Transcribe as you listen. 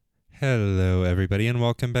Hello, everybody, and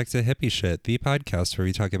welcome back to Hippie Shit, the podcast where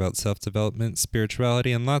we talk about self-development,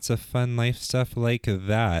 spirituality, and lots of fun life stuff like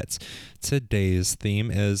that. Today's theme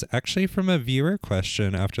is actually from a viewer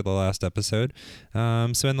question after the last episode.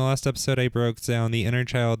 So in the last episode, I broke down the inner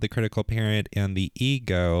child, the critical parent, and the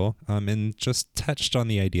ego, and just touched on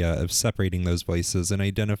the idea of separating those voices and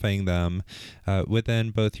identifying them within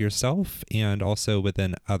both yourself and also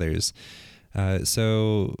within others.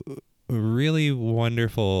 So really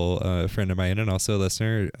wonderful friend of mine and also a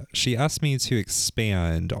listener, she asked me to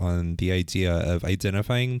expand on the idea of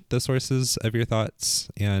identifying the sources of your thoughts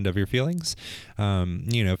and of your feelings,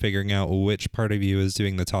 figuring out which part of you is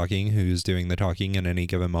doing the talking, who's doing the talking in any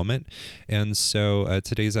given moment. And so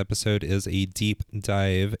today's episode is a deep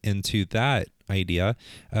dive into that idea,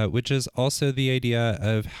 which is also the idea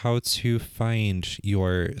of how to find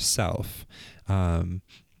yourself.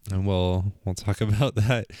 And we'll talk about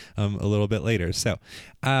that a little bit later. So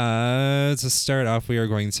to start off, we are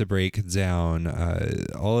going to break down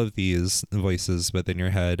all of these voices within your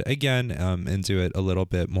head again, and do it a little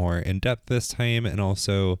bit more in depth this time, and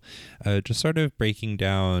also just sort of breaking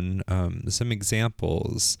down some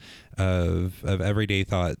examples of everyday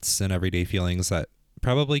thoughts and everyday feelings that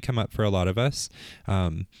probably come up for a lot of us.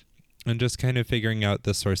 And just kind of figuring out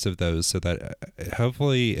the source of those so that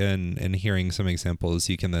hopefully in hearing some examples,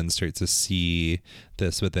 you can then start to see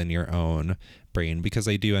this within your own brain, because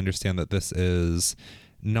I do understand that this is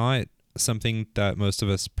not something that most of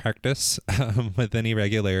us practice with any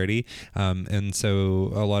regularity. And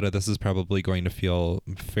so a lot of this is probably going to feel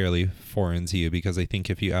fairly foreign to you, because I think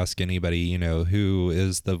if you ask anybody, who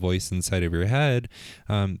is the voice inside of your head,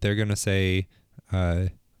 they're going to say,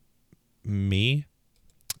 me.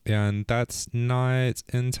 And that's not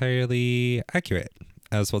entirely accurate,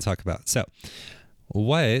 as we'll talk about. So,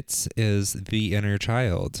 what is the inner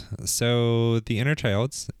child? So, the inner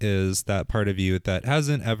child is that part of you that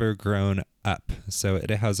hasn't ever grown up. So, it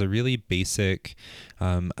has a really basic,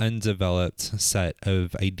 undeveloped set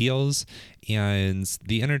of ideals. And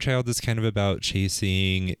the inner child is kind of about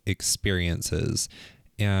chasing experiences.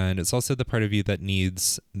 And it's also the part of you that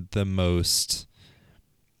needs the most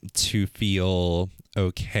to feel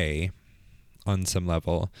okay on some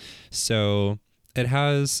level. So it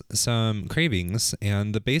has some cravings,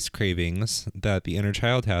 and the base cravings that the inner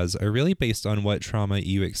child has are really based on what trauma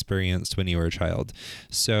you experienced when you were a child.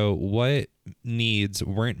 So what needs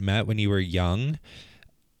weren't met when you were young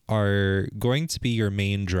are going to be your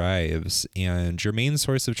main drives and your main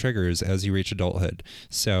source of triggers as you reach adulthood.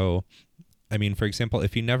 So, I mean, for example,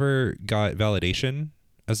 if you never got validation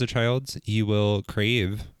as a child, you will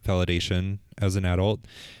crave validation as an adult,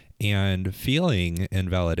 and feeling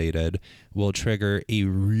invalidated will trigger a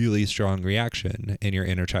really strong reaction in your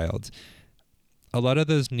inner child. A lot of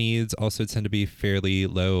those needs also tend to be fairly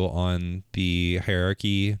low on the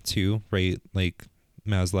hierarchy too, right? Like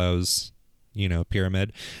Maslow's,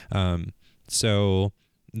 pyramid. So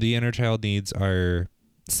the inner child needs are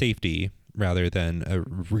safety, rather than a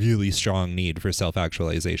really strong need for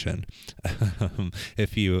self-actualization.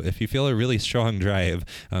 If you feel a really strong drive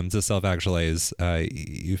to self-actualize,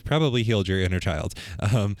 you've probably healed your inner child.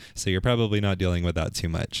 So you're probably not dealing with that too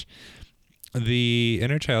much. The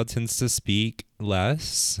inner child tends to speak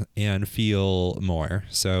less and feel more.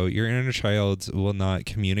 So your inner child will not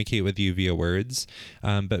communicate with you via words,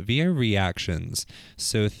 but via reactions.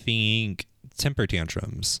 So think temper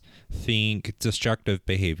tantrums, think destructive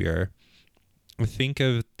behavior. Think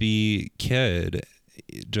of the kid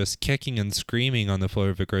just kicking and screaming on the floor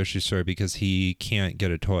of a grocery store because he can't get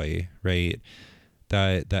a toy, right?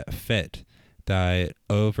 That fit, that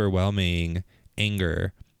overwhelming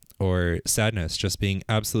anger or sadness, just being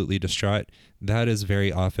absolutely distraught, that is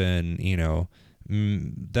very often,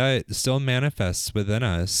 that still manifests within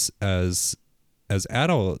us as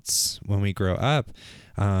adults when we grow up.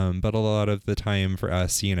 But a lot of the time for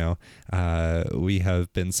us, we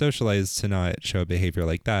have been socialized to not show behavior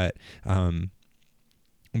like that.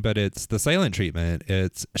 But it's the silent treatment.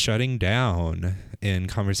 It's shutting down in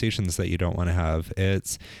conversations that you don't want to have.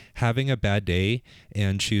 It's having a bad day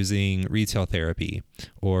and choosing retail therapy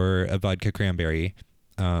or a vodka cranberry.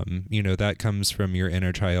 That comes from your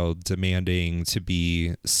inner child demanding to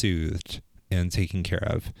be soothed and taken care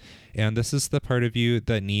of. And this is the part of you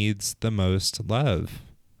that needs the most love,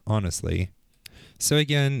 honestly. So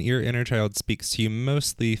again, your inner child speaks to you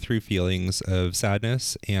mostly through feelings of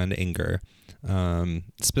sadness and anger.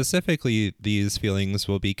 Specifically, these feelings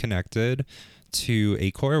will be connected to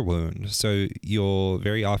a core wound. So you'll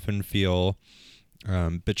very often feel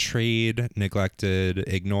betrayed, neglected,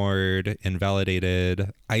 ignored,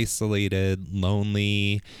 invalidated, isolated,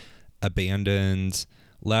 lonely, abandoned,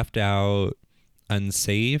 left out,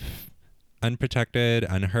 unsafe, unprotected,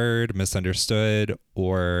 unheard, misunderstood,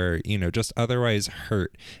 or, just otherwise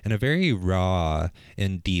hurt in a very raw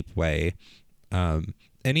and deep way.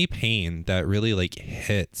 Any pain that really like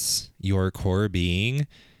hits your core being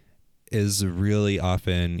is really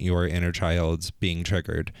often your inner child being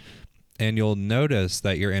triggered. And you'll notice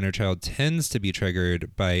that your inner child tends to be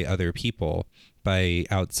triggered by other people, by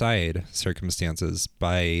outside circumstances,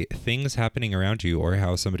 by things happening around you, or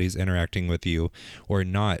how somebody's interacting with you or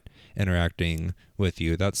not interacting with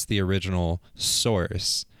you. That's the original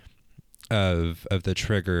source of the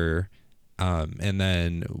trigger. And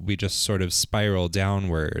then we just sort of spiral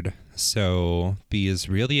downward. So these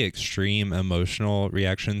really extreme emotional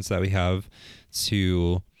reactions that we have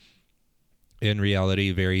to, in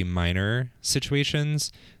reality, very minor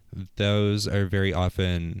situations, those are very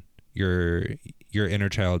often your inner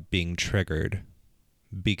child being triggered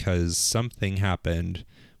because something happened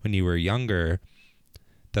when you were younger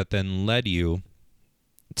that then led you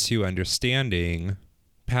to understanding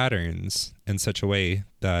patterns in such a way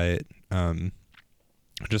that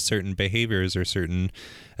just certain behaviors or certain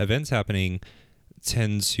events happening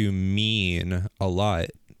tend to mean a lot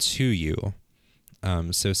to you.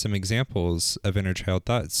 So some examples of inner child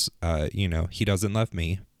thoughts, he doesn't love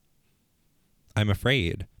me. I'm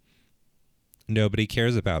afraid. Nobody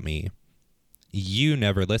cares about me. You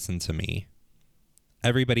never listen to me.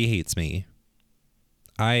 Everybody hates me.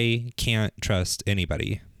 I can't trust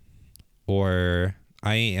anybody. Or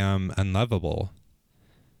I am unlovable.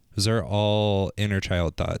 Those are all inner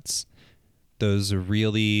child thoughts. Those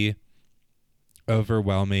really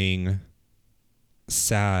overwhelming,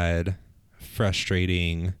 sad,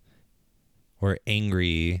 frustrating, or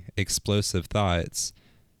angry, explosive thoughts.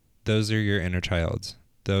 Those are your inner child.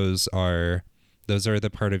 Those are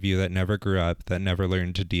the part of you that never grew up, that never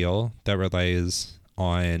learned to deal, that relies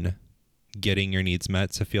on getting your needs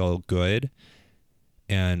met to feel good.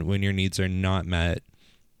 And when your needs are not met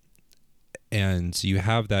and you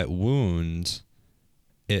have that wound,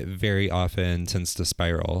 it very often tends to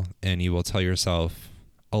spiral, and you will tell yourself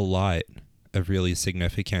a lot of really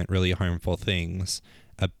significant, really harmful things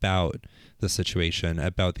about the situation,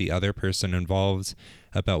 about the other person involved,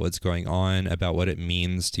 about what's going on, about what it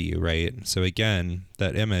means to you, right? So again,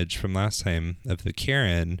 that image from last time of the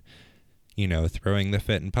Karen, throwing the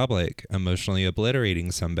fit in public, emotionally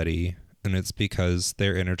obliterating somebody, and it's because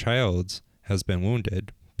their inner child has been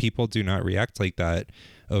wounded. People do not react like that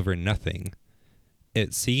over nothing.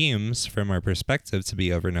 It seems from our perspective to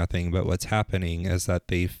be over nothing, but what's happening is that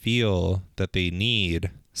they feel that they need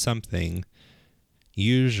something,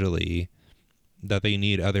 usually that they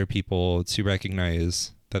need other people to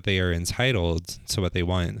recognize that they are entitled to what they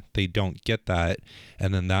want. They don't get that,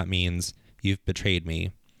 and then that means you've betrayed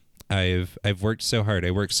me. I've worked so hard.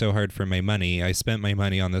 I worked so hard for my money. I spent my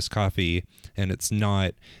money on this coffee, and it's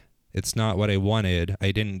not what I wanted.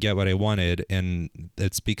 I didn't get what I wanted, and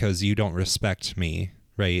it's because you don't respect me,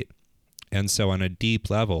 right? And so on a deep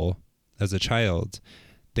level, as a child,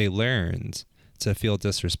 they learned to feel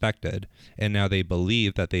disrespected, and now they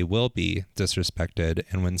believe that they will be disrespected.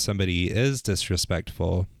 And when somebody is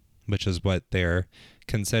disrespectful, which is what they're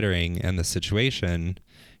considering in the situation,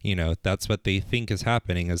 that's what they think is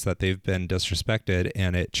happening, is that they've been disrespected,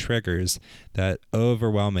 and it triggers that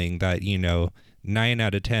overwhelming, that 9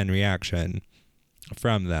 out of 10 reaction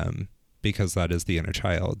from them, because that is the inner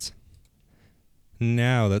child.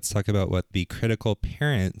 Now let's talk about what the critical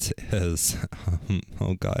parent is.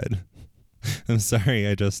 Oh God. I'm sorry.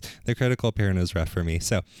 The critical parent is rough for me.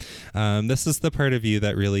 So this is the part of you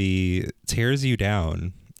that really tears you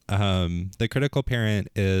down. The critical parent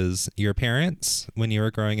is your parents when you were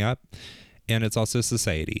growing up, and it's also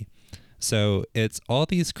society. So it's all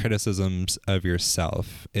these criticisms of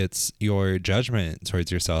yourself. It's your judgment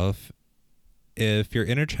towards yourself. If your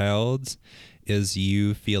inner child is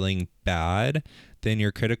you feeling bad, then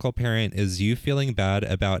your critical parent is you feeling bad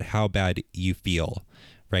about how bad you feel,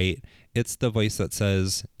 right? It's the voice that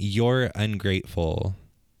says you're ungrateful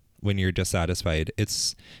when you're dissatisfied.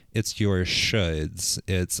 It's your shoulds.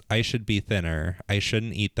 It's I should be thinner. I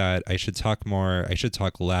shouldn't eat that. I should talk more. I should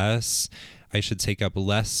talk less. I should take up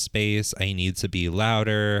less space. I need to be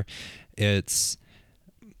louder. It's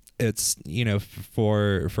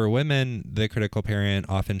for women, the critical parent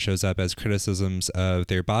often shows up as criticisms of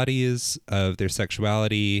their bodies, of their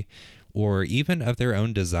sexuality, or even of their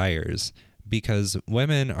own desires, because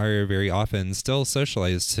women are very often still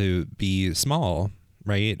socialized to be small,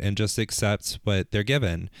 right? And just accept what they're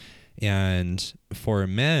given. And for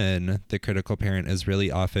men, the critical parent is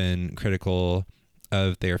really often critical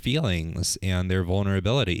of their feelings and their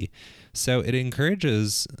vulnerability. So it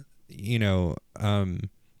encourages, the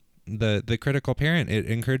critical parent, it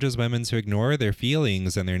encourages women to ignore their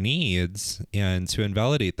feelings and their needs and to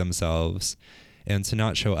invalidate themselves and to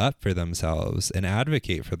not show up for themselves and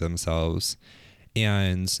advocate for themselves.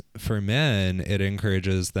 And for men, it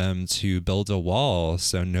encourages them to build a wall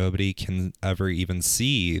so nobody can ever even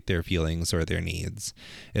see their feelings or their needs.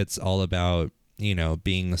 It's all about,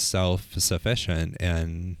 being self-sufficient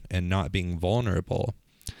and not being vulnerable.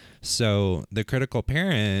 So the critical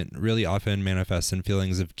parent really often manifests in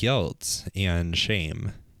feelings of guilt and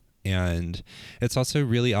shame. And it's also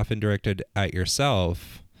really often directed at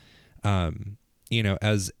yourself,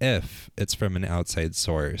 as if it's from an outside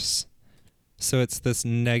source. So it's this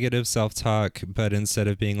negative self-talk, but instead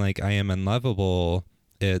of being like, I am unlovable,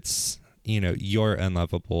 it's, you're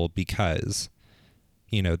unlovable because,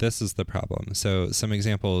 this is the problem. So some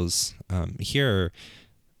examples here.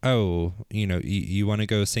 Oh, you want to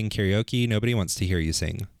go sing karaoke? Nobody wants to hear you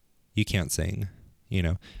sing. You can't sing.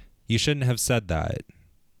 You shouldn't have said that.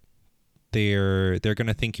 They're going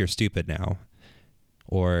to think you're stupid now.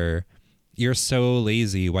 Or you're so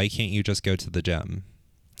lazy. Why can't you just go to the gym?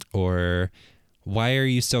 Or why are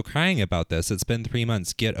you still crying about this? It's been 3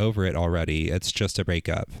 months. Get over it already. It's just a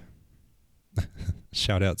breakup.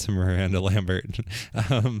 Shout out to Miranda Lambert.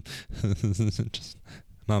 Just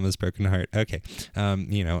Mama's broken heart. Okay.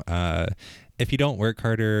 If you don't work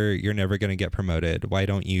harder, you're never going to get promoted. Why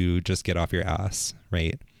don't you just get off your ass,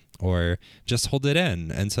 right? Or just hold it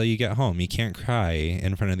in until you get home. You can't cry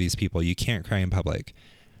in front of these people. You can't cry in public.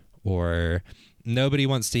 Or nobody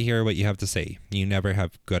wants to hear what you have to say. You never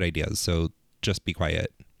have good ideas, so just be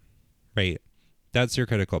quiet, right? That's your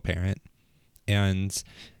critical parent. And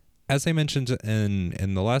as I mentioned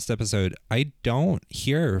in the last episode, I don't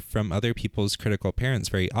hear from other people's critical parents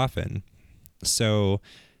very often. So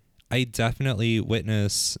I definitely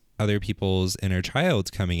witness other people's inner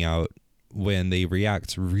child coming out when they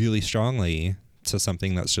react really strongly to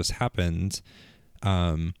something that's just happened.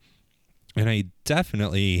 And I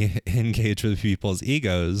definitely engage with people's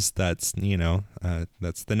egos. That's,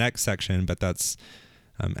 that's the next section, but that's,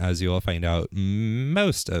 as you will find out,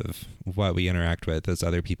 most of what we interact with is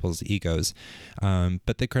other people's egos.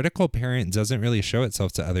 But the critical parent doesn't really show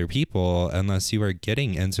itself to other people unless you are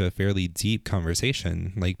getting into a fairly deep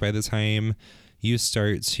conversation. Like by the time you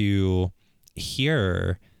start to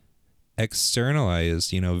hear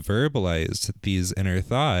externalized, verbalized these inner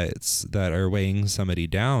thoughts that are weighing somebody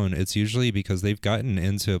down, it's usually because they've gotten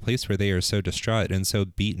into a place where they are so distraught and so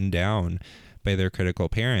beaten down by their critical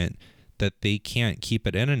parent that they can't keep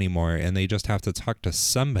it in anymore, and they just have to talk to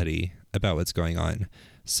somebody about what's going on.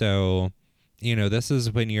 So, this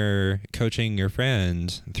is when you're coaching your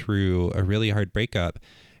friend through a really hard breakup,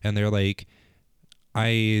 and they're like,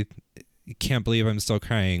 I can't believe I'm still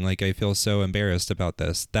crying. Like, I feel so embarrassed about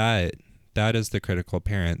this. That is the critical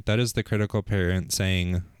parent. That is the critical parent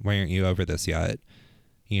saying, why aren't you over this yet?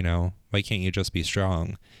 Why can't you just be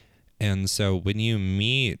strong? And so when you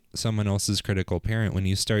meet someone else's critical parent, when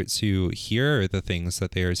you start to hear the things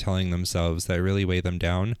that they are telling themselves that really weigh them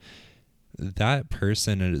down, that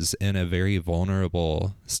person is in a very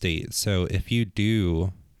vulnerable state. So if you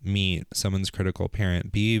do meet someone's critical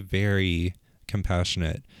parent, be very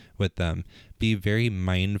compassionate with them, be very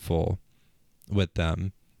mindful with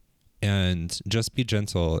them, and just be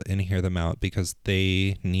gentle and hear them out, because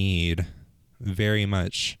they need very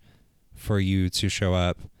much for you to show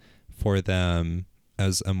up for them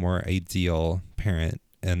as a more ideal parent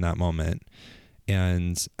in that moment.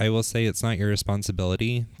 And I will say it's not your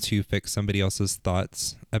responsibility to fix somebody else's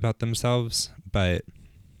thoughts about themselves, but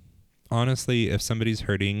honestly, if somebody's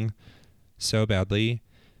hurting so badly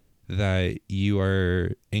that you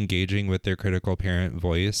are engaging with their critical parent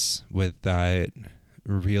voice with that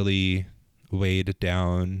really weighed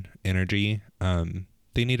down energy,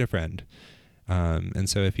 they need a friend. And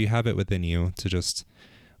so if you have it within you to just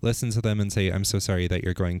listen to them and say, I'm so sorry that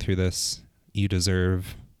you're going through this. You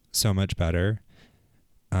deserve so much better.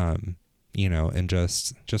 And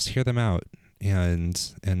just hear them out and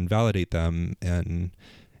validate them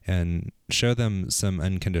and show them some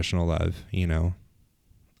unconditional love.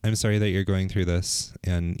 I'm sorry that you're going through this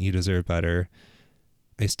and you deserve better.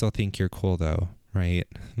 I still think you're cool though, right?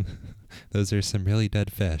 Those are some really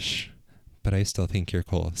dead fish, but I still think you're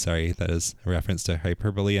cool. Sorry, that is a reference to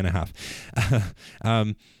hyperbole and a half.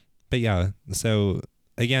 But yeah, so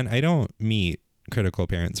again, I don't meet critical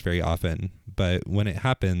parents very often, but when it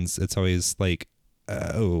happens, it's always like,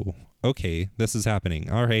 oh, okay, this is happening.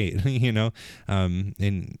 All right.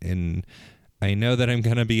 I know that I'm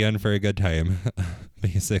going to be in for a good time,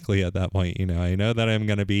 basically, at that point. I know that I'm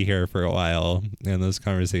going to be here for a while in this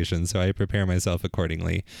conversation, so I prepare myself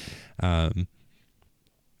accordingly. But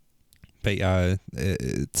yeah,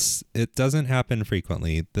 it doesn't happen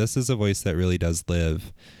frequently. This is a voice that really does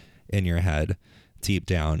live in your head deep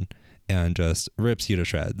down and just rips you to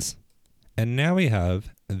shreds. And now we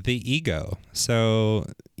have the ego. So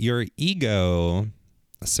your ego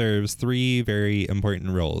serves 3 very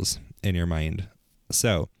important roles in your mind.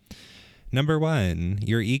 So number 1,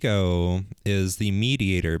 your ego is the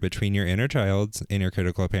mediator between your inner child and your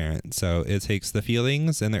critical parent. So it takes the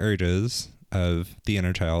feelings and the urges of the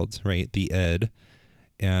inner child, right? The id,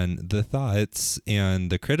 and the thoughts and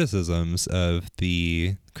the criticisms of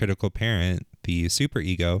the critical parent, the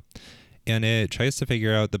superego, and it tries to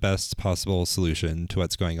figure out the best possible solution to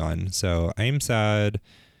what's going on. So I'm sad.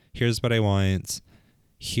 Here's what I want.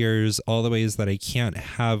 Here's all the ways that I can't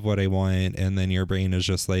have what I want. And then your brain is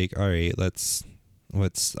just like, all right,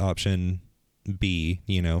 what's option B?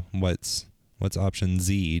 What's option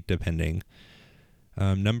Z, depending.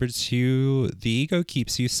 Number 2, the ego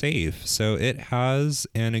keeps you safe. So it has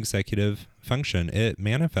an executive function. It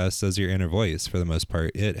manifests as your inner voice for the most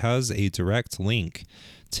part. It has a direct link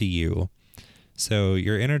to you. So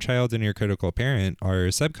your inner child and your critical parent are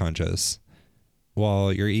subconscious,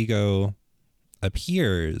 while your ego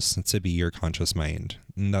appears to be your conscious mind.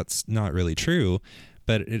 And that's not really true,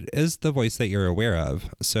 but it is the voice that you're aware of.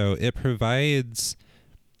 So it provides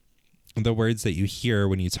the words that you hear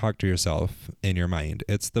when you talk to yourself in your mind.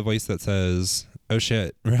 It's the voice that says, oh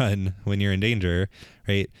shit, run when you're in danger,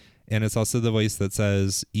 right? And it's also the voice that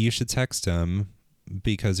says, you should text him,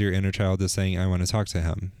 because your inner child is saying, I want to talk to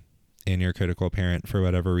him. And your critical parent, for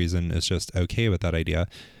whatever reason, is just okay with that idea.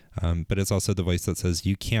 But it's also the voice that says,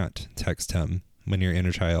 you can't text him, when your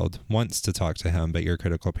inner child wants to talk to him, but your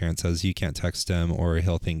critical parent says you can't text him or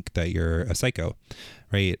he'll think that you're a psycho,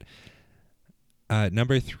 right?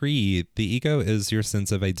 Number 3, the ego is your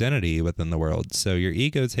sense of identity within the world. So your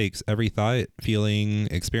ego takes every thought, feeling,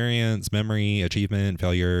 experience, memory, achievement,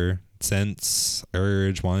 failure, sense,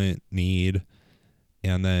 urge, want, need,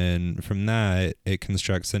 and then from that, it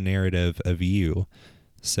constructs a narrative of you.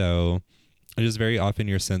 So it is very often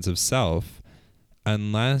your sense of self,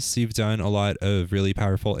 unless you've done a lot of really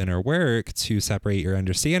powerful inner work to separate your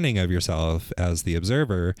understanding of yourself as the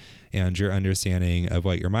observer and your understanding of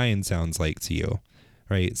what your mind sounds like to you,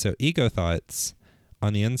 right? So ego thoughts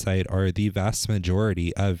on the inside are the vast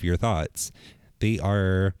majority of your thoughts. They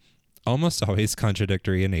are almost always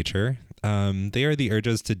contradictory in nature. They are the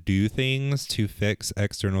urges to do things to fix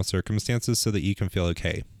external circumstances so that you can feel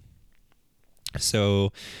okay.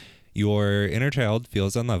 So your inner child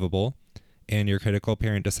feels unlovable, and your critical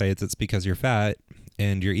parent decides it's because you're fat,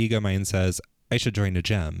 and your ego mind says, I should join a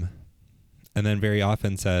gym. And then very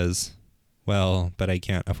often says, well, but I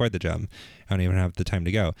can't afford the gym. I don't even have the time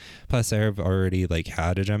to go. Plus, I've already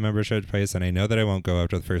had a gym membership twice, and I know that I won't go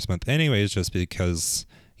after the first month anyways, just because,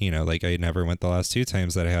 I never went the last 2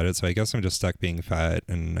 times that I had it. So I guess I'm just stuck being fat,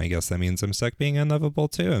 and I guess that means I'm stuck being unlovable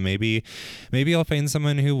too. And maybe I'll find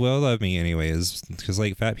someone who will love me anyways, because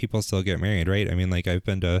fat people still get married, right? I mean, I've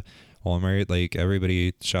been to Walmart,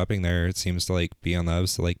 everybody shopping there, it seems to be in love.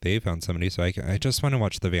 So they found somebody. So I just want to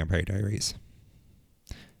watch the Vampire Diaries.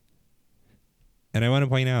 And I want to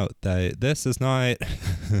point out that this is not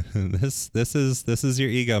this is your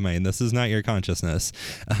ego mind. This is not your consciousness.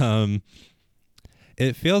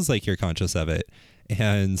 It feels like you're conscious of it,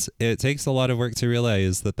 and it takes a lot of work to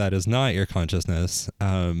realize that that is not your consciousness.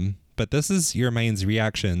 But this is your mind's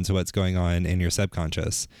reaction to what's going on in your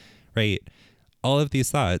subconscious, right? All of these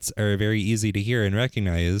thoughts are very easy to hear and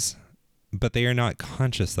recognize, but they are not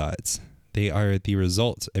conscious thoughts. They are the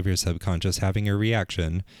result of your subconscious having a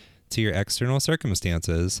reaction to your external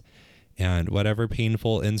circumstances and whatever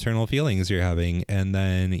painful internal feelings you're having. And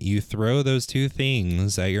then you throw those 2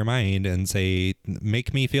 things at your mind and say,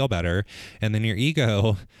 make me feel better. And then your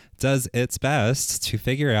ego does its best to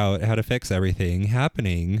figure out how to fix everything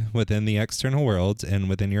happening within the external world and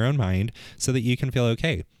within your own mind so that you can feel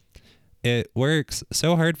okay. It works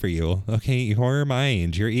so hard for you. Okay, your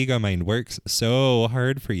mind, your ego mind works so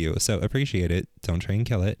hard for you. So appreciate it. Don't try and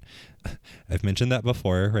kill it. I've mentioned that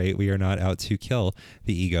before, right? We are not out to kill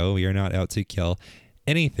the ego. We are not out to kill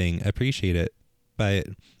anything. Appreciate it. But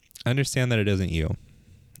understand that it isn't you.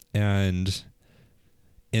 And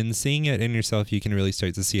in seeing it in yourself, you can really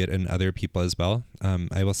start to see it in other people as well.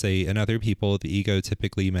 I will say in other people, the ego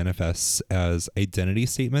typically manifests as identity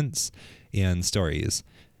statements and stories.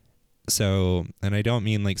 So, and I don't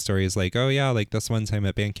mean like stories like, oh yeah, like this one time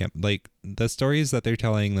at band camp, like the stories that they're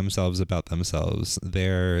telling themselves about themselves,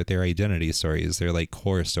 their identity stories, they're like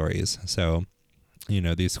core stories. So,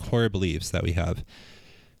 these core beliefs that we have.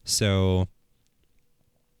 So,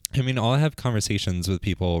 I mean, I'll have conversations with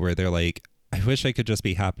people where they're like, I wish I could just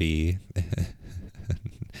be happy.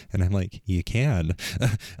 And I'm like, you can.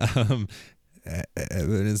 um,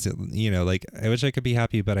 like, I wish I could be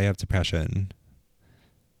happy, but I have depression.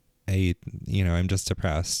 I'm just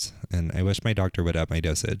depressed, and I wish my doctor would up my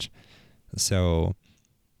dosage. So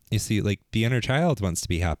you see, like, the inner child wants to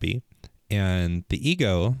be happy, and the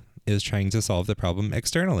ego is trying to solve the problem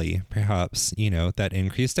externally, perhaps, that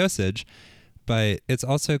increased dosage, but it's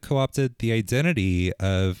also co-opted the identity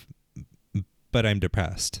of, but I'm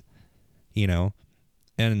depressed,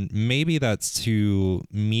 and maybe that's to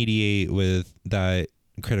mediate with that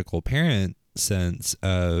critical parent sense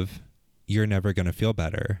of you're never going to feel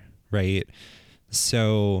better, right?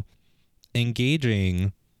 So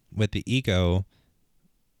engaging with the ego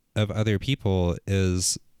of other people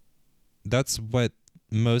that's what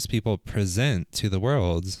most people present to the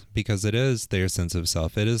world, because it is their sense of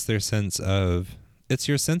self. It is it's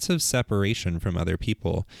your sense of separation from other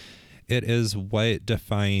people. It is what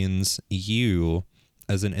defines you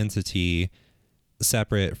as an entity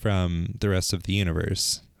separate from the rest of the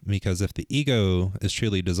universe. Because if the ego is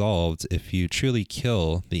truly dissolved, if you truly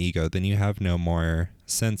kill the ego, then you have no more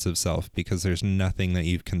sense of self, because there's nothing that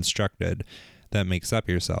you've constructed that makes up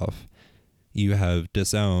yourself. You have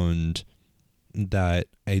disowned that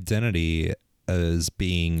identity as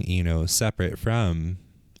being, separate from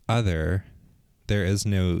other. There is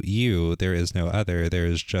no you, there is no other, there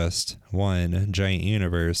is just one giant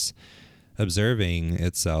universe observing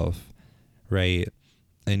itself, right?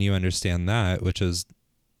 And you understand that, which is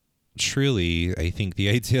truly, I think, the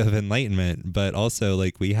idea of enlightenment, but also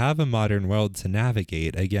like we have a modern world to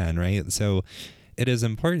navigate again, right? So it is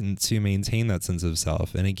important to maintain that sense of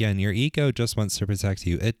self. And again, your ego just wants to protect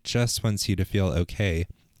you. It just wants you to feel okay.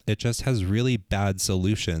 It just has really bad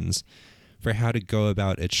solutions for how to go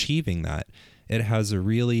about achieving that. It has a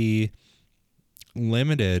really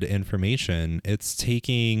limited information. It's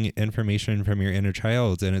taking information from your inner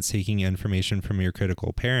child, and it's taking information from your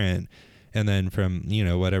critical parent, and then from,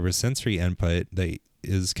 whatever sensory input that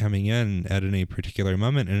is coming in at any particular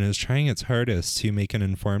moment, and is trying its hardest to make an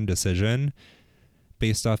informed decision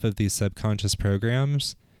based off of these subconscious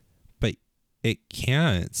programs. But it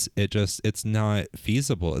can't. It's not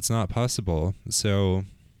feasible. It's not possible. So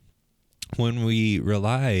when we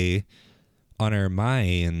rely on our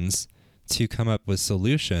minds to come up with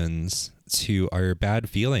solutions to our bad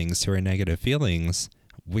feelings, to our negative feelings,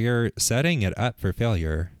 we're setting it up for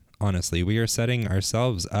failure. Honestly, we are setting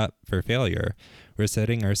ourselves up for failure. We're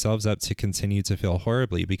setting ourselves up to continue to feel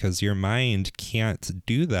horribly, because your mind can't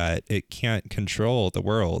do that. It can't control the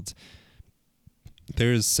world.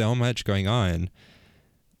 There's so much going on,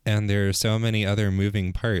 and there are so many other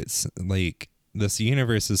moving parts. Like, this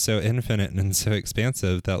universe is so infinite and so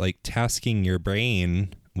expansive that, like, tasking your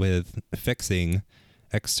brain with fixing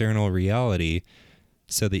external reality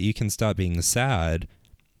so that you can stop being sad,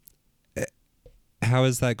 how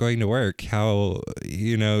is that going to work? How,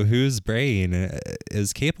 whose brain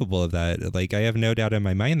is capable of that? Like, I have no doubt in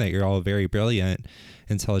my mind that you're all very brilliant,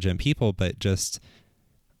 intelligent people, but just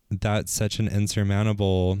that's such an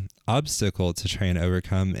insurmountable obstacle to try and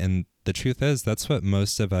overcome. And the truth is, that's what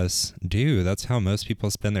most of us do. That's how most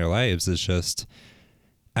people spend their lives, is just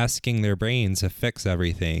asking their brain to fix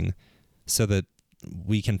everything so that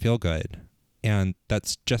we can feel good. And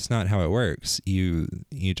that's just not how it works. You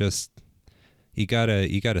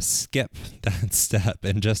gotta skip that step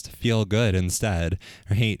and just feel good instead,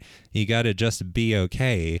 right? You gotta just be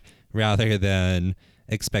okay, rather than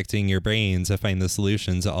expecting your brain to find the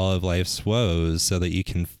solution to all of life's woes so that you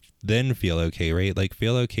can then feel okay, right? Like,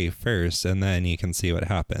 feel okay first, and then you can see what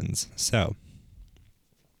happens. So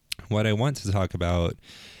what I want to talk about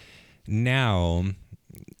now,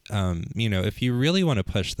 if you really want to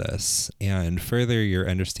push this and further your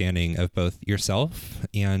understanding of both yourself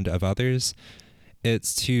and of others,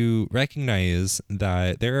 it's to recognize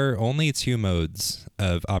that there are only two modes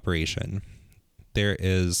of operation. There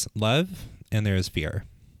is love and there is fear.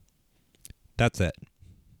 That's it.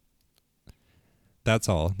 That's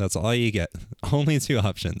all. That's all you get. Only two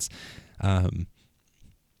options.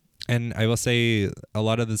 And I will say, a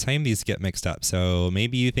lot of the time these get mixed up. So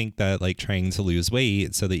maybe you think that, like, trying to lose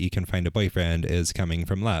weight so that you can find a boyfriend is coming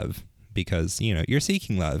from love, because, you're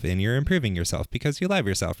seeking love and you're improving yourself because you love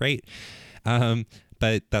yourself, right?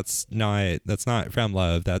 But that's not from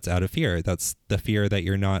love. That's out of fear. That's the fear that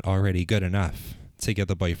you're not already good enough to get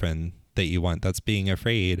the boyfriend that you want. That's being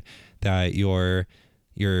afraid that your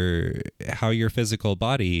how your physical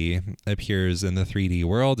body appears in the 3D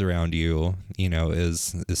world around you,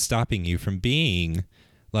 is stopping you from being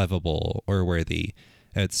lovable or worthy.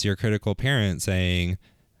 It's your critical parent saying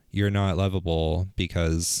you're not lovable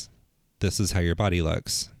because this is how your body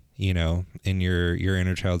looks, and your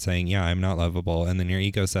inner child saying, yeah, I'm not lovable. And then your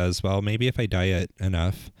ego says, well, maybe if I diet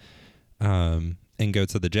enough, and go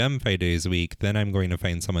to the gym 5 days a week, then I'm going to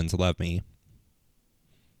find someone to love me,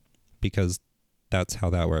 because that's how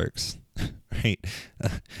that works. Right.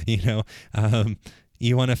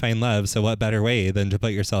 You want to find love. So what better way than to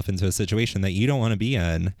put yourself into a situation that you don't want to be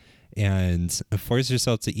in, and force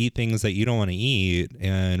yourself to eat things that you don't want to eat,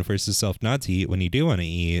 and force yourself not to eat when you do want to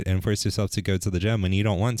eat, and force yourself to go to the gym when you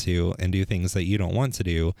don't want to, and do things that you don't want to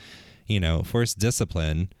do, force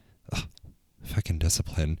discipline. Ugh, fucking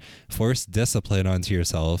discipline. Force discipline onto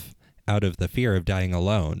yourself out of the fear of dying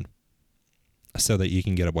alone so that you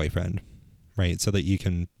can get a boyfriend, right? So that you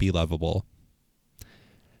can be lovable.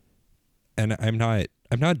 And I'm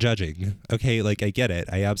not judging. Okay. Like, I get it.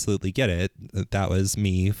 I absolutely get it. That was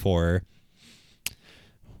me for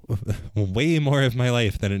way more of my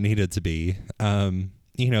life than it needed to be.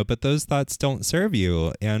 But those thoughts don't serve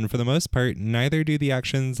you. And for the most part, neither do the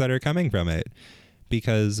actions that are coming from it.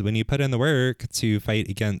 Because when you put in the work to fight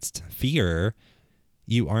against fear,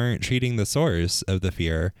 you aren't treating the source of the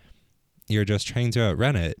fear. You're just trying to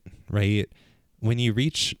outrun it, right? When you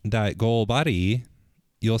reach that goal body,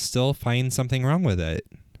 you'll still find something wrong with it.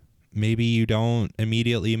 Maybe you don't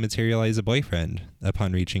immediately materialize a boyfriend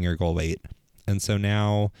upon reaching your goal weight. And so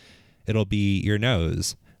now it'll be your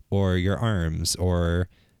nose or your arms or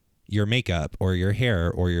your makeup or your hair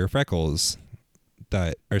or your freckles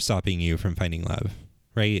that are stopping you from finding love,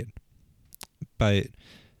 right? But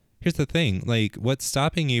here's the thing, like, what's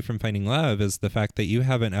stopping you from finding love is the fact that you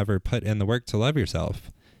haven't ever put in the work to love yourself.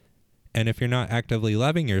 And if you're not actively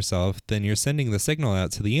loving yourself, then you're sending the signal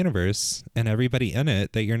out to the universe and everybody in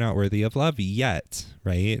it that you're not worthy of love yet,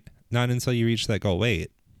 right? Not until you reach that goal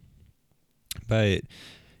weight. But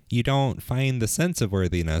you don't find the sense of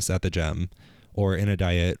worthiness at the gym or in a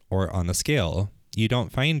diet or on the scale. You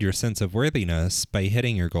don't find your sense of worthiness by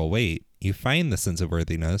hitting your goal weight. You find the sense of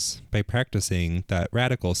worthiness by practicing that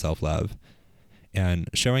radical self-love and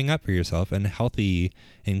showing up for yourself in healthy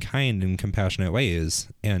and kind and compassionate ways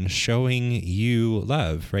and showing you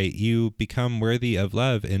love, right? You become worthy of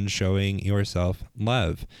love in showing yourself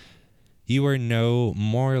love. You are no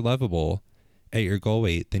more lovable at your goal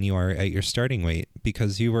weight than you are at your starting weight,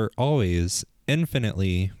 because you are always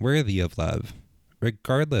infinitely worthy of love,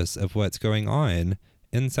 regardless of what's going on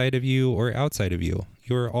inside of you or outside of you.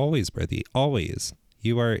 You are always worthy, always.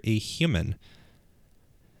 You are a human.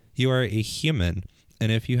 You are a human,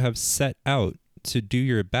 and if you have set out to do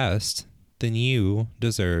your best, then you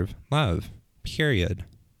deserve love, period.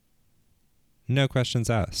 No questions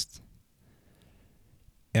asked.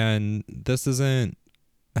 And this isn't,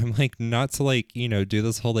 I'm like, not to like, do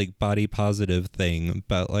this whole like body positive thing,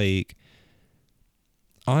 but like,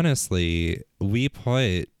 honestly, we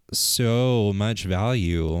put so much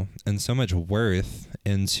value and so much worth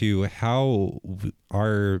into how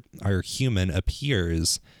our human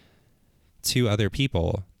appears to other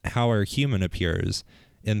people, how our human appears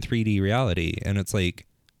in 3D reality. And it's like,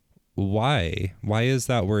 why is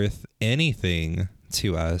that worth anything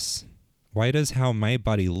to us? Why does how my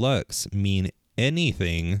body looks mean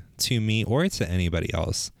anything to me or to anybody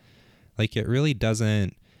else? Like, it really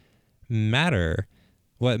doesn't matter.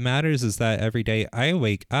 What matters is that every day I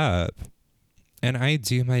wake up and I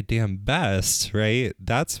do my damn best, right?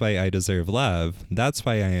 That's why I deserve love. That's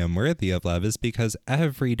why I am worthy of love, is because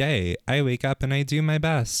every day I wake up and I do my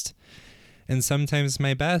best. And sometimes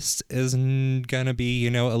my best is gonna be,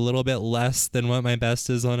 a little bit less than what my best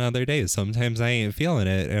is on other days. Sometimes I ain't feeling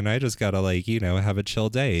it and I just gotta have a chill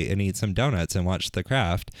day and eat some donuts and watch The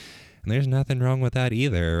Craft. And there's nothing wrong with that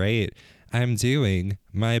either, right? I'm doing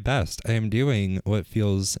my best. I am doing what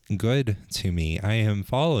feels good to me. I am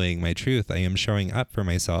following my truth. I am showing up for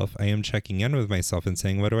myself. I am checking in with myself and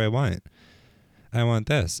saying, what do I want? I want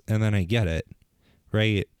this. And then I get it,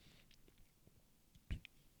 right?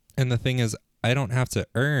 And the thing is, I don't have to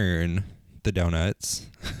earn the donuts.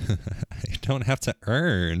 I don't have to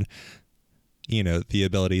earn, the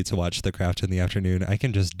ability to watch The Craft in the afternoon. I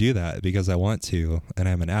can just do that because I want to, and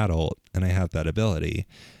I'm an adult and I have that ability.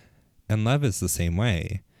 And love is the same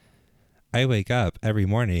way. I wake up every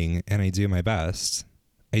morning and I do my best.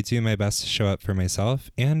 I do my best to show up for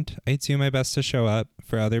myself, and I do my best to show up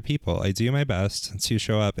for other people. I do my best to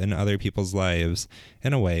show up in other people's lives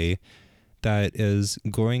in a way that is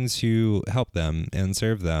going to help them and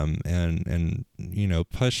serve them and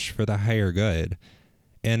push for the higher good.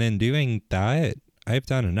 And in doing that, I've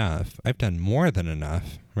done enough. I've done more than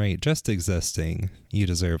enough, right? Just existing, you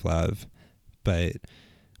deserve love. But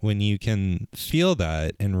when you can feel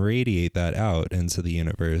that and radiate that out into the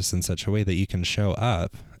universe in such a way that you can show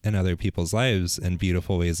up in other people's lives in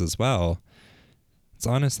beautiful ways as well, it's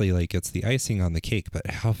honestly like it's the icing on the cake, but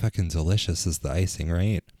how fucking delicious is the icing,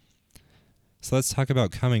 right? So let's talk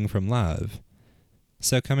about coming from love.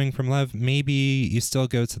 So coming from love, maybe you still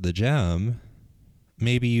go to the gym,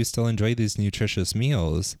 maybe you still enjoy these nutritious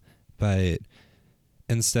meals, but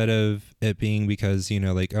instead of it being because,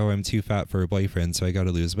 like, oh, I'm too fat for a boyfriend, so I got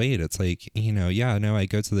to lose weight, it's like, I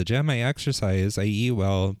go to the gym, I exercise, I eat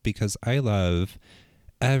well because I love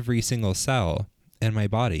every single cell in my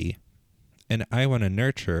body. And I want to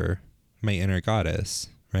nurture my inner goddess,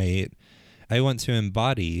 right? I want to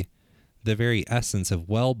embody the very essence of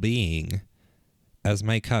well-being as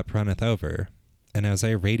my cup runneth over. And as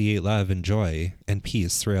I radiate love and joy and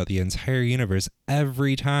peace throughout the entire universe,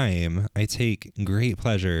 every time I take great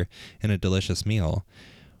pleasure in a delicious meal,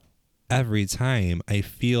 every time I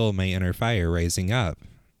feel my inner fire rising up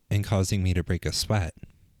and causing me to break a sweat.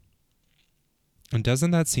 And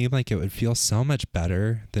doesn't that seem like it would feel so much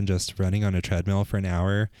better than just running on a treadmill for an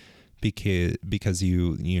hour because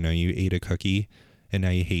you ate a cookie and now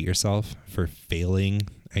you hate yourself for failing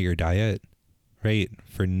at your diet, right?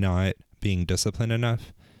 For not being disciplined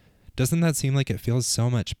enough. Doesn't that seem like it feels so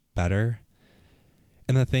much better?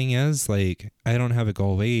 And the thing is, like, I don't have a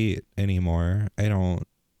goal weight anymore. I know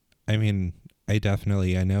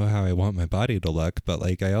how I want my body to look, but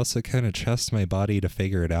like, I also kind of trust my body to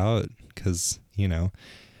figure it out because,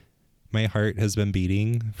 my heart has been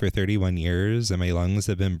beating for 31 years and my lungs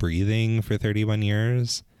have been breathing for 31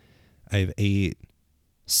 years. I've ate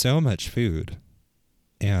so much food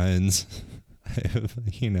and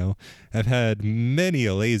I've had many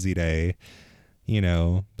a lazy day,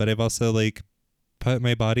 but I've also like put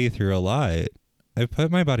my body through a lot. I've put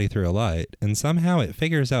my body through a lot and somehow it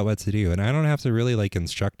figures out what to do and I don't have to really like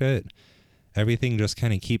instruct it. Everything just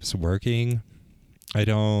kind of keeps working. I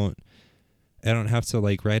don't have to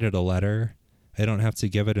like write it a letter. I don't have to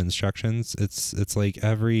give it instructions. It's like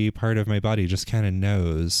every part of my body just kind of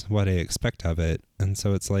knows what I expect of it. And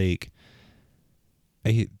so it's like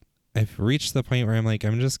I've reached the point where I'm like,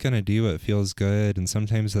 I'm just going to do what feels good. And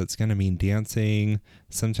sometimes that's going to mean dancing.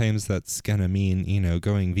 Sometimes that's going to mean,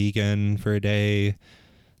 going vegan for a day.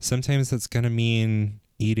 Sometimes that's going to mean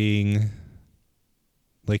eating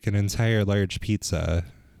like an entire large pizza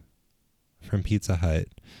from Pizza Hut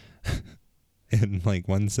in like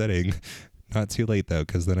one sitting. Not too late though,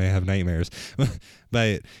 because then I have nightmares.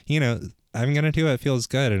 But, I'm going to do what feels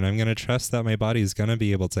good and I'm going to trust that my body's going to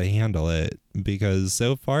be able to handle it because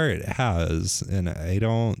so far it has. And I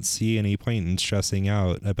don't see any point in stressing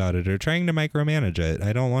out about it or trying to micromanage it.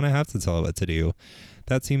 I don't want to have to tell it what to do.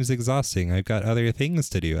 That seems exhausting. I've got other things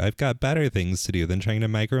to do. I've got better things to do than trying to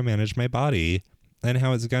micromanage my body and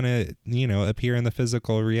how it's going to, appear in the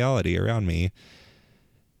physical reality around me.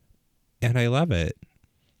 And I love it.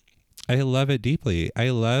 I love it deeply. I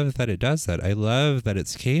love that it does that. I love that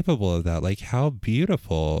it's capable of that. Like, how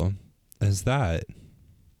beautiful is that?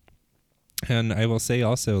 And I will say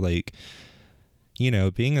also, like,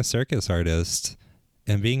 being a circus artist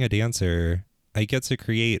and being a dancer, I get to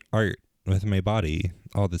create art with my body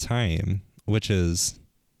all the time, which is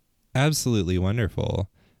absolutely wonderful.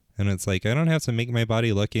 And it's like, I don't have to make my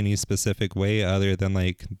body look any specific way other than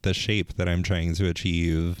like the shape that I'm trying to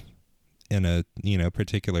achieve in a,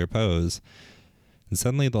 particular pose. And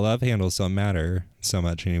suddenly the love handles don't matter so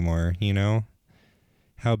much anymore,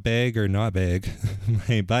 How big or not big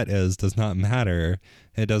my butt is does not matter.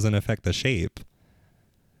 It doesn't affect the shape.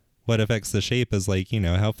 What affects the shape is like,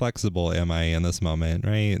 how flexible am I in this moment,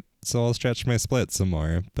 right? So I'll stretch my splits some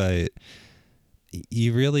more. But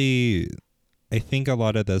you really, I think a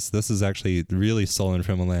lot of this is actually really stolen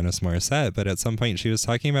from Alanis Morissette, but at some point she was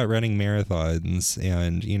talking about running marathons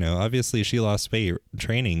and, obviously she lost weight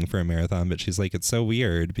training for a marathon, but she's like, it's so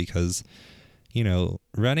weird because, running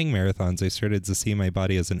marathons, I started to see my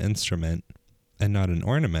body as an instrument and not an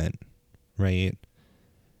ornament, right?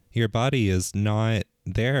 Your body is not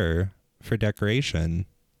there for decoration.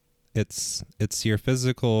 It's your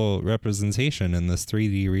physical representation in this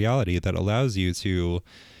 3D reality that allows you to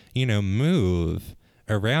move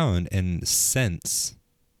around and sense.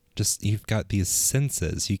 Just, you've got these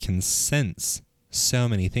senses. You can sense so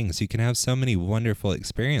many things. You can have so many wonderful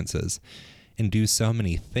experiences and do so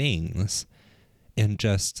many things and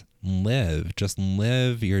just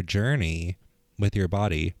live your journey with your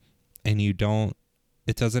body And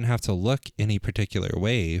it doesn't have to look any particular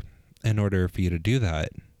way in order for you to do that.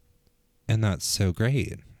 And that's so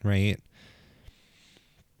great, right?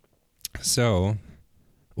 So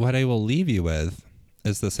what I will leave you with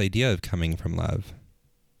is this idea of coming from love.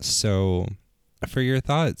 So for your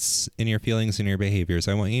thoughts and your feelings and your behaviors,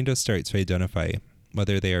 I want you to start to identify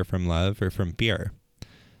whether they are from love or from fear.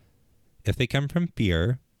 If they come from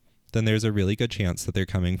fear, then there's a really good chance that they're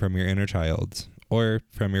coming from your inner child or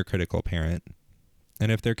from your critical parent.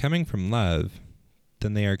 And if they're coming from love,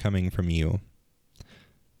 then they are coming from you.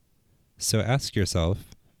 So ask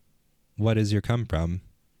yourself, what is your come from?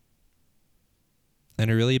 And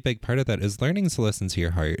a really big part of that is learning to listen to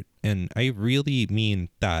your heart. And I really mean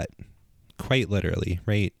that quite literally,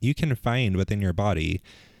 right? You can find within your body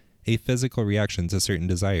a physical reaction to certain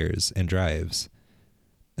desires and drives.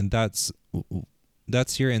 And that's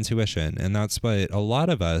your intuition. And that's what a lot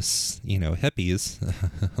of us, hippies,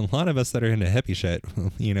 a lot of us that are into hippie shit,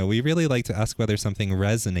 we really like to ask whether something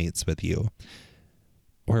resonates with you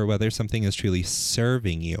or whether something is truly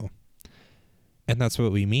serving you. And that's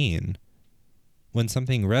what we mean. When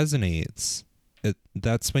something resonates,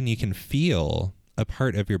 that's when you can feel a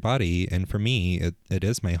part of your body. And for me, it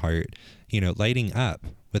is my heart, lighting up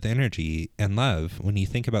with energy and love when you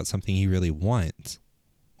think about something you really want.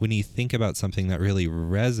 When you think about something that really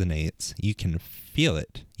resonates, you can feel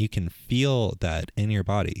it. You can feel that in your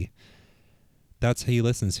body. That's how you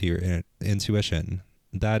listen to your intuition.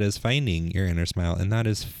 That is finding your inner smile, and that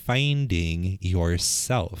is finding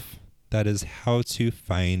yourself. That is how to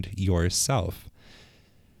find yourself.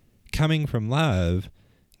 Coming from love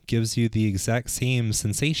gives you the exact same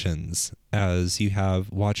sensations as you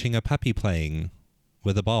have watching a puppy playing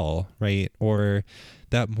with a ball, right? Or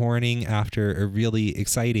that morning after a really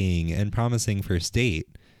exciting and promising first date.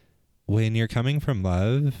 When you're coming from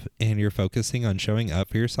love and you're focusing on showing up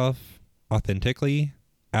for yourself authentically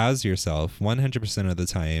as yourself 100% of the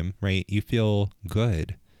time, right? You feel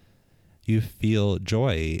good. You feel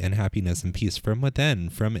joy and happiness and peace from within,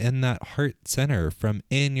 from in that heart center, from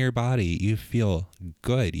in your body. You feel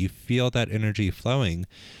good. You feel that energy flowing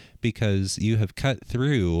because you have cut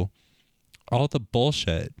through all the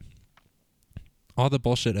bullshit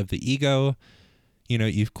of the ego.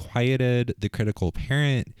 You've quieted the critical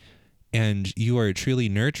parent, and you are truly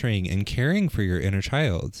nurturing and caring for your inner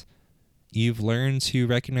child. You've learned to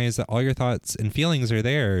recognize that all your thoughts and feelings are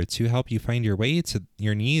there to help you find your way to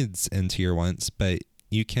your needs and to your wants, but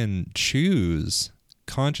you can choose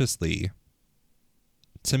consciously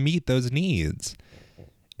to meet those needs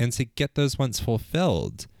and to get those wants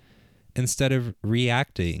fulfilled instead of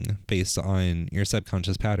reacting based on your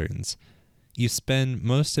subconscious patterns. You spend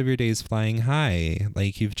most of your days flying high,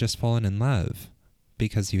 like you've just fallen in love,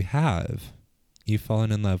 because you have. You've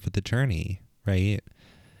fallen in love with the journey, right?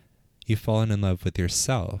 You've fallen in love with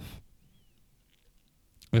yourself.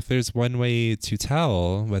 If there's one way to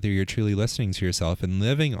tell whether you're truly listening to yourself and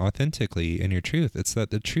living authentically in your truth, it's that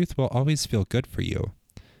the truth will always feel good for you.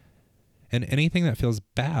 And anything that feels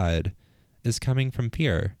bad is coming from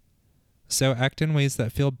fear. So act in ways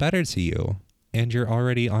that feel better to you, and you're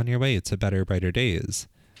already on your way to better, brighter days.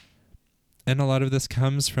 And a lot of this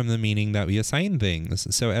comes from the meaning that we assign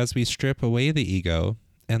things. So as we strip away the ego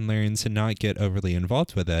and learn to not get overly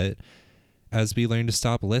involved with it, as we learn to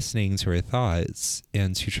stop listening to our thoughts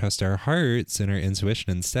and to trust our hearts and our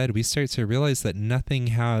intuition instead, we start to realize that nothing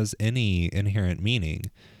has any inherent meaning.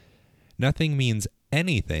 Nothing means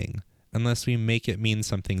anything unless we make it mean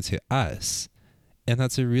something to us. And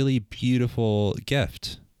that's a really beautiful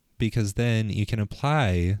gift, because then you can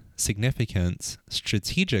apply significance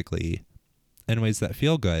strategically in ways that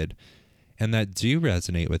feel good and that do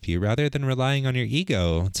resonate with you, rather than relying on your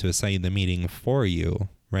ego to assign the meaning for you,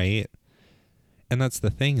 right? And that's the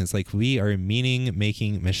thing, is like, we are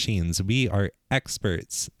meaning-making machines. We are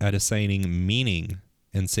experts at assigning meaning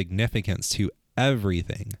and significance to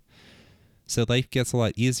everything. So life gets a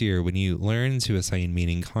lot easier when you learn to assign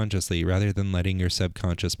meaning consciously rather than letting your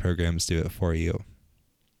subconscious programs do it for you.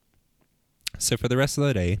 So for the rest of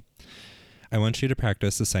the day, I want you to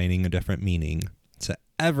practice assigning a different meaning to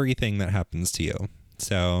everything that happens to you.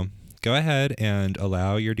 So go ahead and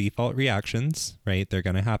allow your default reactions, right? They're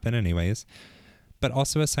going to happen anyways, but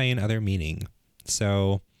also assign other meaning.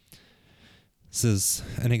 So this is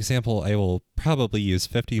an example I will probably use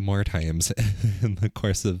 50 more times in the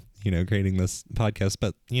course of, creating this podcast.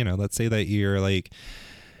 But, let's say that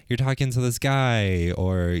you're talking to this guy,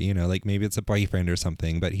 or, maybe it's a boyfriend or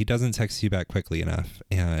something, but he doesn't text you back quickly enough.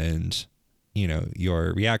 And,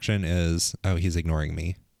 your reaction is, oh, he's ignoring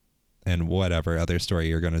me. And whatever other story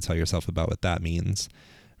you're going to tell yourself about what that means,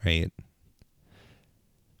 right?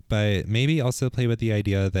 But maybe also play with the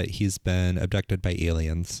idea that he's been abducted by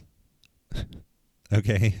aliens.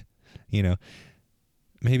 Okay? You know,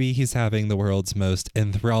 maybe he's having the world's most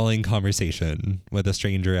enthralling conversation with a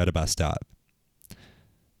stranger at a bus stop.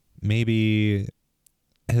 Maybe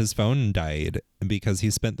his phone died because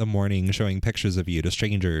he spent the morning showing pictures of you to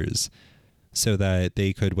strangers so that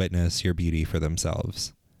they could witness your beauty for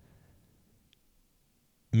themselves.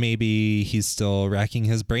 Maybe he's still racking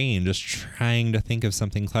his brain, just trying to think of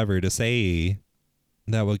something clever to say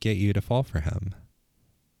that will get you to fall for him.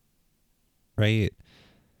 Right?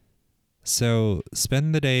 So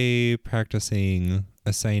spend the day practicing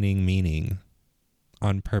assigning meaning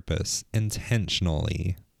on purpose,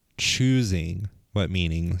 intentionally choosing what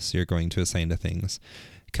meanings you're going to assign to things.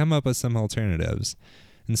 Come up with some alternatives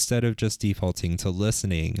instead of just defaulting to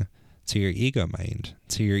listening to your ego mind,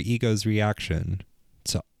 to your ego's reaction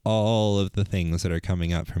to all of the things that are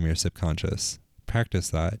coming up from your subconscious. Practice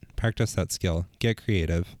that skill, get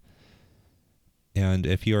creative. And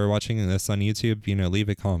if you are watching this on YouTube, leave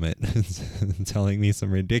a comment telling me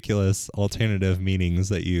some ridiculous alternative meanings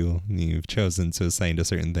that you've chosen to assign to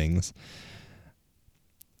certain things.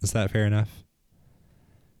 Is that fair enough?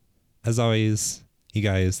 As always, you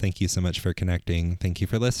guys, thank you so much for connecting. Thank you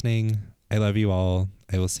for listening. I love you all.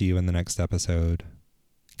 I will see you in the next episode.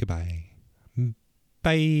 Goodbye.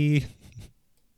 Bye.